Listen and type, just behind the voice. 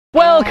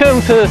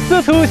Welcome to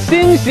司徒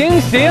行行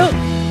行，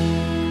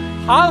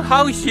行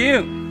行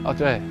行哦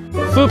对，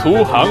司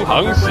徒行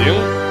行行。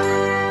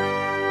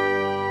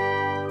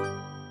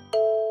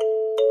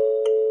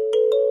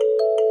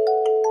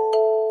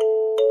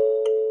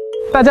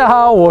大家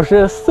好，我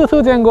是司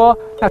徒建国。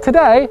Now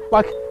today,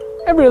 like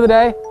every other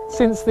day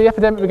since the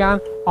epidemic began,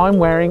 I'm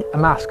wearing a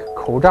mask,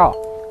 口罩。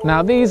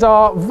Now these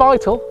are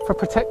vital for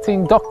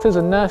protecting doctors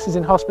and nurses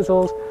in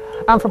hospitals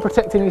and for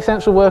protecting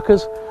essential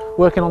workers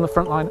working on the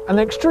front line, and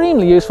they're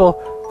extremely useful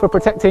for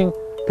protecting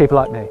people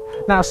like me.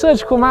 Now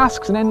surgical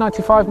masks and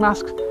N95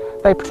 masks,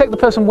 they protect the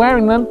person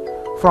wearing them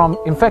from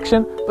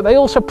infection, but they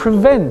also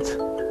prevent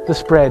the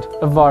spread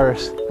of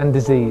virus and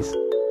disease.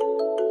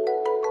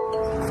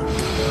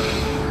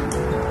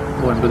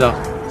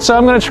 So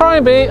I'm going to try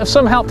and be of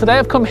some help today.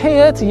 I've come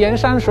here to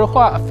Yanshan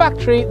Shuhua, a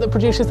factory that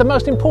produces the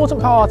most important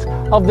part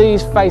of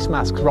these face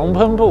masks, 绒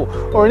喷布,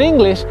 or in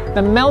English,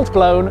 the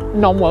melt-blown,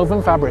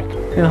 non-woven fabric.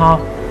 您好，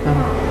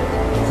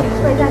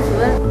请问一下，请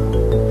问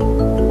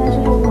但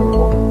是用不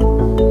过。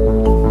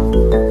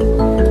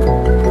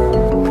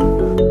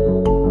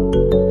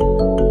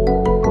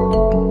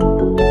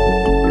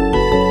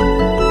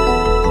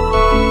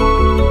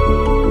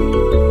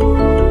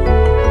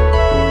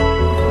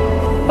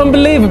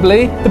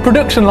Unbelievably, the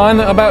production line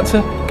that I'm about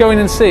to go in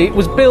and see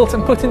was built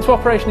and put into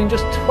operation in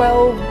just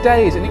 12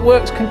 days, and it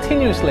works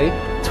continuously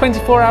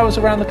 24 hours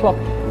around the clock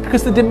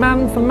because the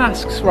demand for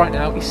masks right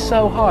now is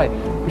so high.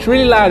 It's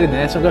really loud in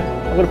there, so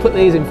I'm going to put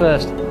these in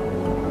first.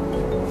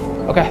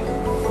 Okay.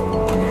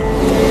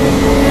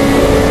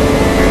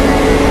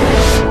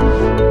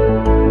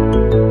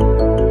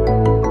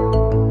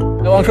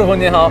 王师傅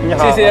您好，你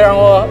好，谢谢让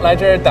我来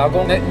这儿打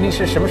工。那您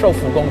是什么时候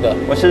复工的？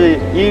我是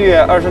1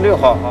月26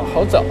号啊，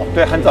好早，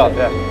对，很早，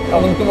对。那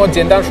我们跟我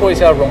简单说一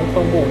下熔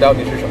喷布到底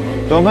是什么？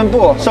熔喷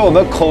布是我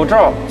们口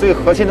罩最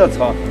核心的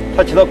层，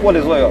它起到过滤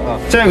作用啊。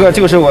这个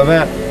就是我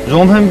们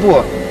熔喷布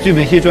聚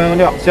丙烯专用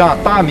料，像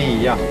大米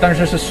一样，但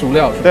是是塑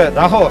料，是吧？对，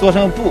然后做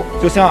成布，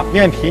就像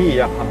面皮一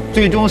样啊。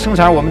最终生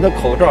产我们的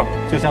口罩，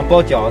就像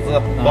包饺子、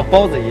包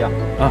包子一样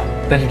啊。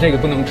但是这个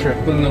不能吃，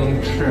不能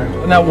吃。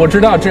那我知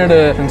道这儿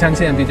的生产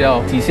线比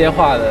较机械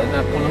化的，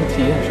那不能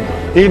体验什么？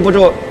第一步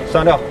骤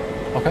上料。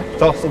OK，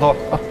 走，司徒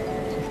啊，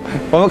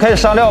我们开始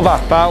上料吧，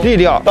把粒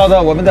料倒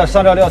到我们的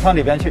上料料仓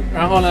里边去。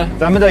然后呢，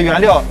咱们的原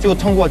料就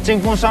通过真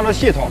空上料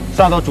系统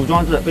上到主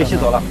装置被吸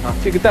走了啊。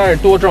这个袋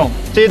多重？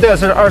这一袋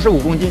是25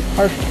公斤。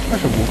25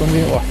公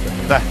斤，哇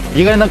塞！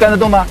对，一个人能干得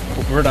动吗？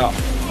我不知道。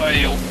哎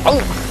呦，哦！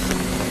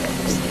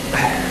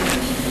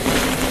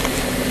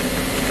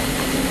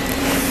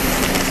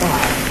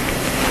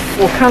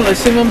我看了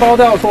新闻报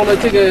道，说了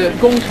这个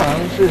工厂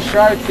是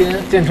12天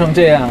建成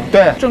这样。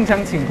对，正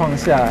常情况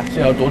下是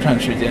要多长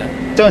时间？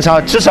正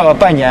常至少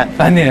半年。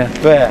半年。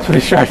对，所以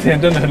12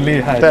天真的很厉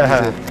害。对，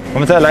我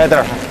们再来一袋。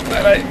来，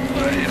哎呀！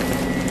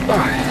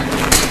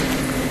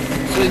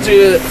所以这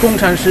个工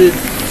厂是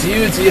几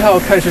月几号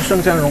开始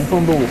生产熔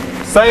喷布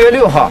？3月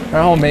6号。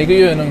然后每个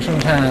月能生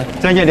产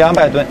将近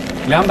200吨。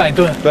200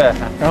吨。对。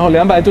然后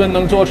200吨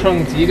能做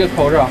成几个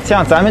口罩？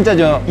像咱们这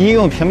种医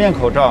用平面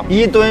口罩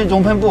，1吨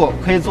熔喷布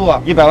可以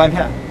做100万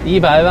片。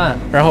100万。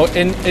然后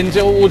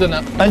N95 的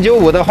呢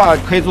 ？N95 的话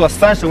可以做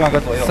30万个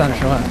左右。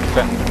30万。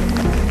对。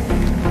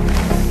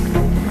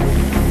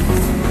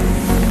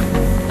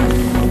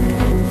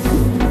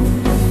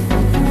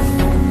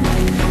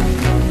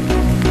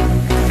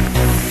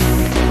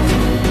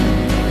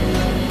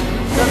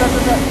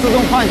自动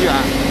换卷，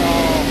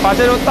把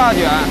这种大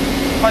卷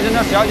换成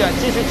小卷，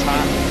继续缠。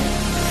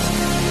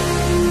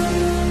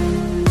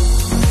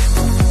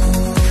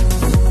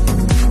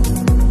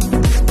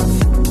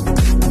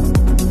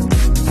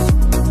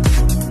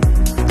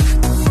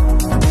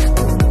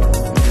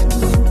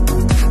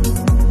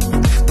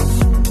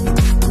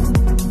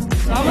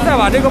咱们再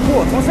把这个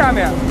布从下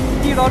面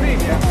递到这边。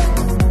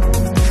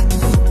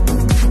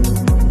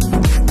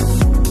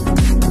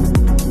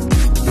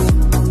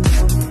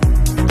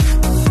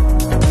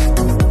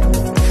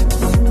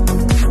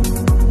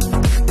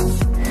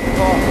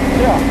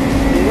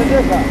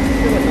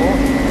这个头，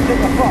这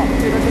个放，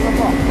这边这个放。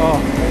哦。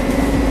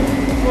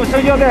用生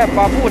胶带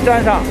把布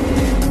粘上。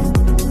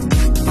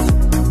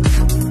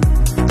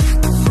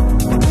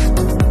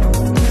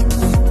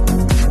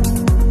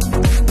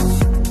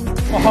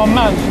哇，好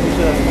慢，是不是？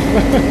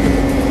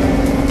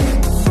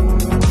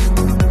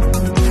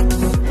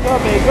这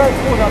每个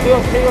布上都要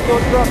贴个标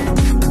志。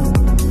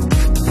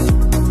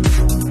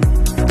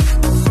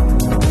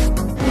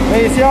每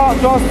箱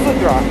装4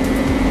卷。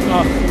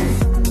啊。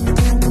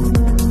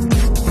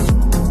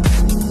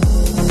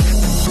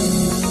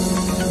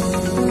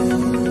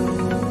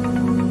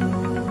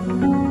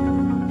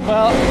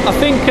Well, I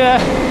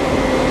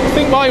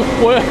think my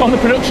work on the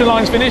production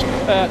line's finished.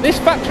 This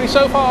factory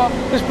so far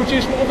has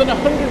produced more than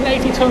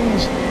 180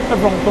 tons of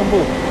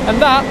Rongpumbu,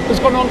 and that has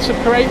gone on to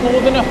create more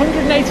than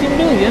 180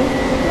 million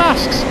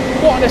masks.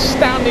 What an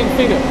astounding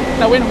figure.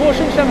 Now, when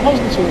Horshamshan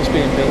Hospital was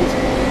being built,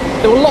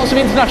 There were lots of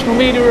international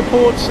media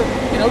reports,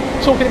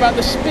 talking about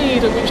the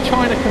speed at which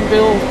China can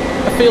build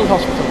a field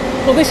hospital.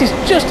 Well, this is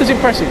just as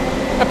impressive.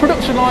 A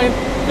production line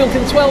built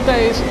in 12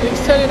 days and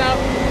it's turning out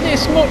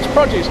this much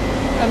produce.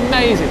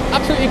 Amazing,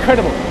 absolutely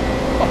incredible.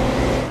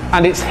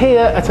 And it's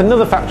here at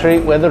another factory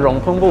where the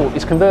rongpengbu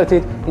is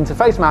converted into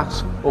face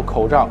masks or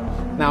口罩.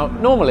 Now,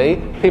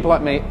 normally, people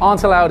like me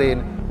aren't allowed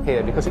in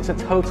here because it's a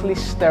totally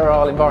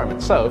sterile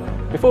environment. So,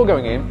 before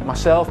going in,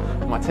 myself,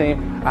 my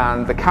team,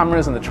 and the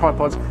cameras and the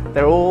tripods,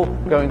 they're all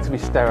going to be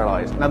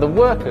sterilised. Now, the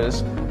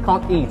workers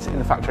can't eat in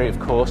the factory, of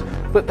course,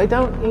 but they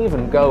don't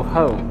even go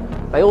home.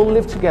 They all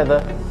live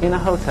together in a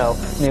hotel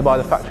nearby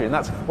the factory, and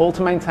that's all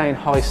to maintain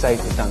high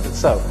safety standards.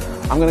 So,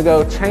 I'm going to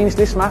go change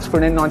this mask for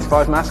an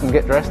N95 mask and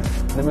get dressed,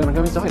 and then we're going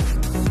to go inside.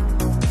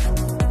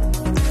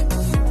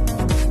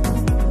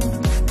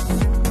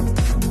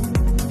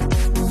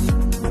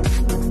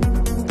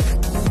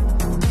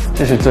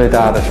 这是最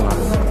大的是吗？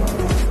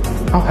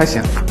哦，还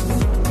行。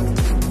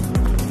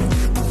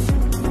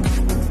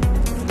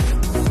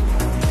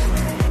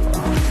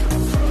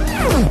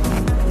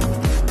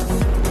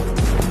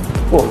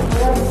哦，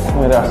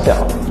有点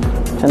小，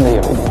真的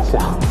有一点小。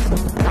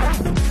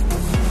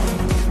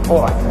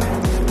哇塞！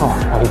哦，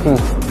我已经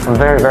I'm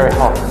very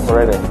hot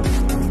already。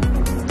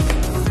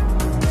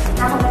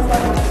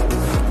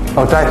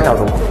哦，摘下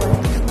毒。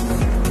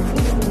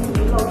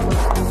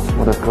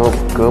我的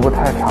胳膊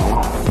太长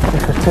了。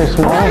This is too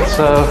small,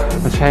 so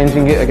I'm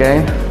changing it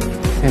again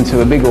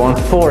into a bigger one,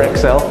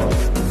 4XL.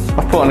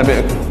 I've put on a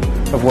bit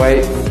of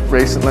weight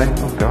recently.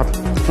 Oh god.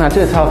 那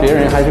这套别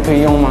人还是可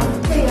以用吗？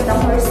这个等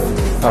会儿洗。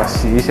哦，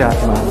洗一下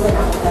是吗？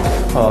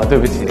哦，对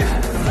不起。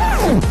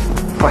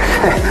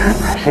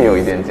还是有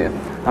一点点。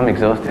I'm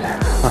exhausted.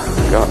 Oh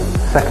god.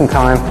 Second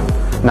time.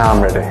 Now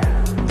I'm ready.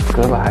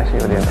 胳膊还是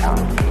有点长。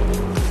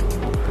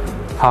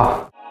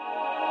好。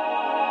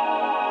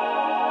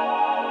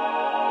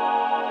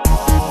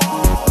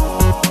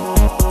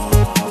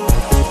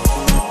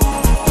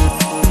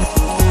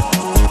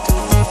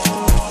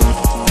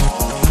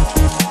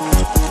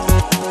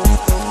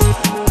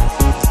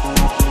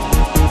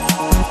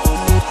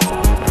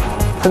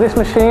So this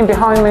machine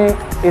behind me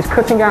is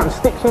cutting out and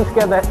stitching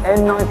together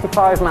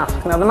N95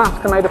 masks. Now the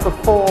masks are made up of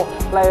 4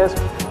 layers,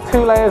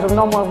 2 layers of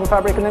non-woven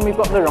fabric, and then we've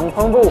got the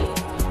rongpengbu,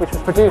 which was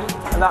produced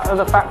at that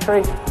other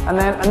factory, and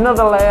then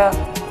another layer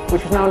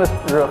which is known as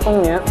热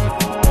风棉.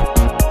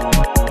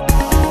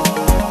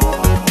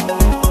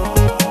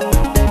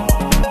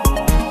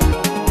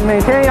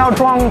每天要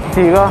装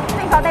几个？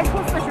最少得出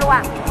40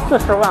万。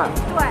40万。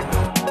对。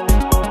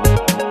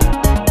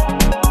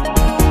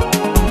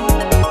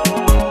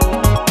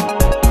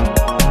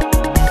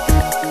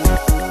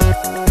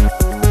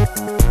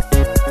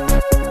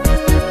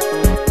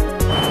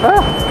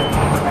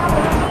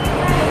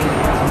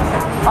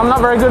I'm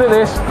not very good at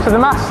this, so the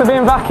masks are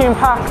being vacuum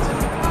packed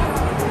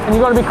and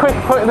you've got to be quick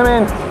putting them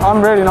in.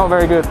 I'm really not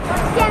very good.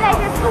 现在是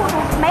速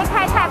度没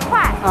开太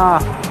快。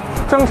啊，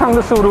正常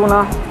的速度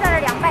呢？这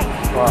是2倍。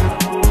哇。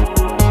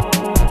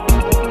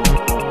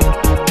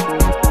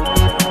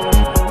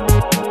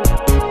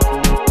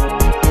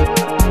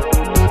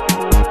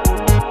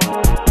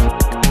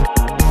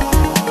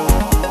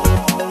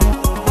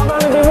I've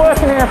only been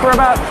working here for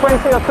about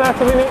 20 or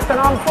 30 minutes and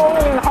I'm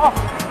falling hot.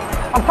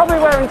 I'm probably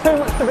wearing too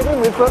much to begin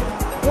with, but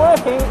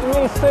working in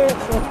these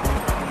suits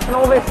and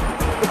all this,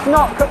 it's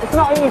not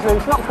easy,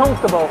 it's not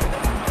comfortable.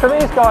 So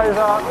these guys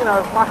are, you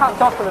know, my hat's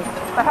off to them.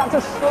 They had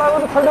to slow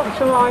the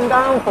production line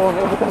down for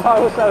me because I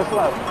was so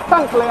slow.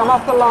 Thankfully, I'm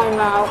off the line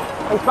now,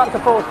 and it's back to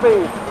full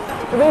speed.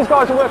 But these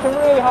guys are working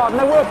really hard, and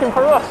they're working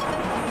for us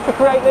to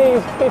create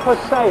these, keep us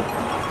safe.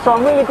 So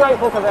I'm really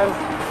grateful to them,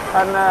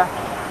 and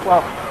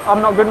well,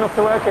 I'm not good enough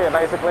to work here,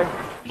 basically.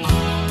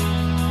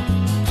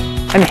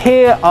 And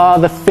here are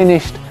the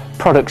finished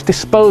products,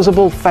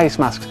 disposable face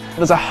masks.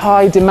 There's a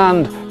high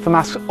demand for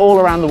masks all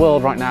around the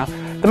world right now.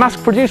 The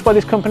masks produced by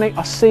this company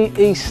are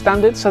CE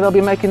standard, so they'll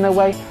be making their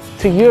way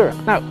to Europe.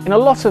 Now, in a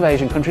lot of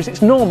Asian countries,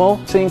 it's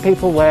normal seeing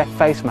people wear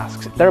face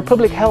masks. They're a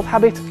public health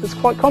habit that's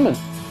quite common.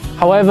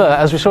 However,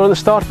 as we saw at the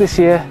start of this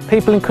year,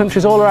 people in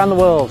countries all around the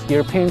world,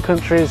 European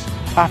countries,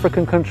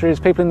 African countries,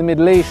 people in the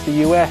Middle East,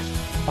 the US,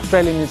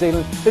 Australia, New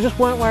Zealand, they just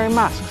weren't wearing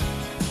masks.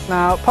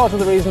 Now, part of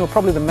the reason, or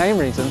probably the main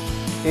reason,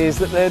 is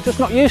that they're just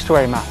not used to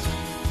wearing masks.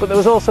 But there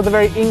was also the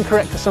very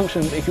incorrect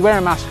assumption that if you wear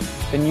a mask,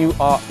 then you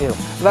are ill.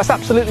 But that's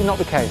absolutely not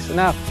the case. And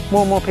now,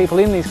 more and more people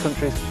in these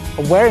countries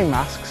are wearing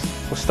masks,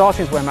 or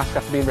starting to wear masks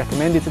after being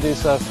recommended to do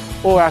so,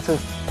 or out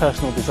of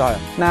personal desire.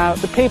 Now,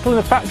 the people in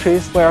the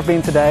factories where I've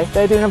been today,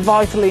 they're doing a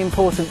vitally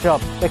important job.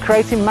 They're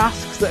creating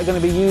masks that are going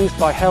to be used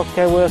by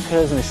healthcare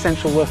workers and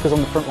essential workers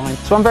on the front line.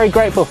 So I'm very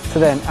grateful to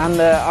them, and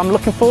I'm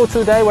looking forward to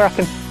the day where I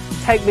can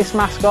take this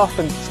mask off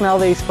and smell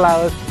these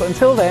flowers. But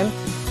until then,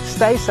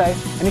 stay safe,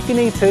 and if you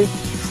need to,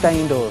 stay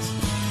indoors.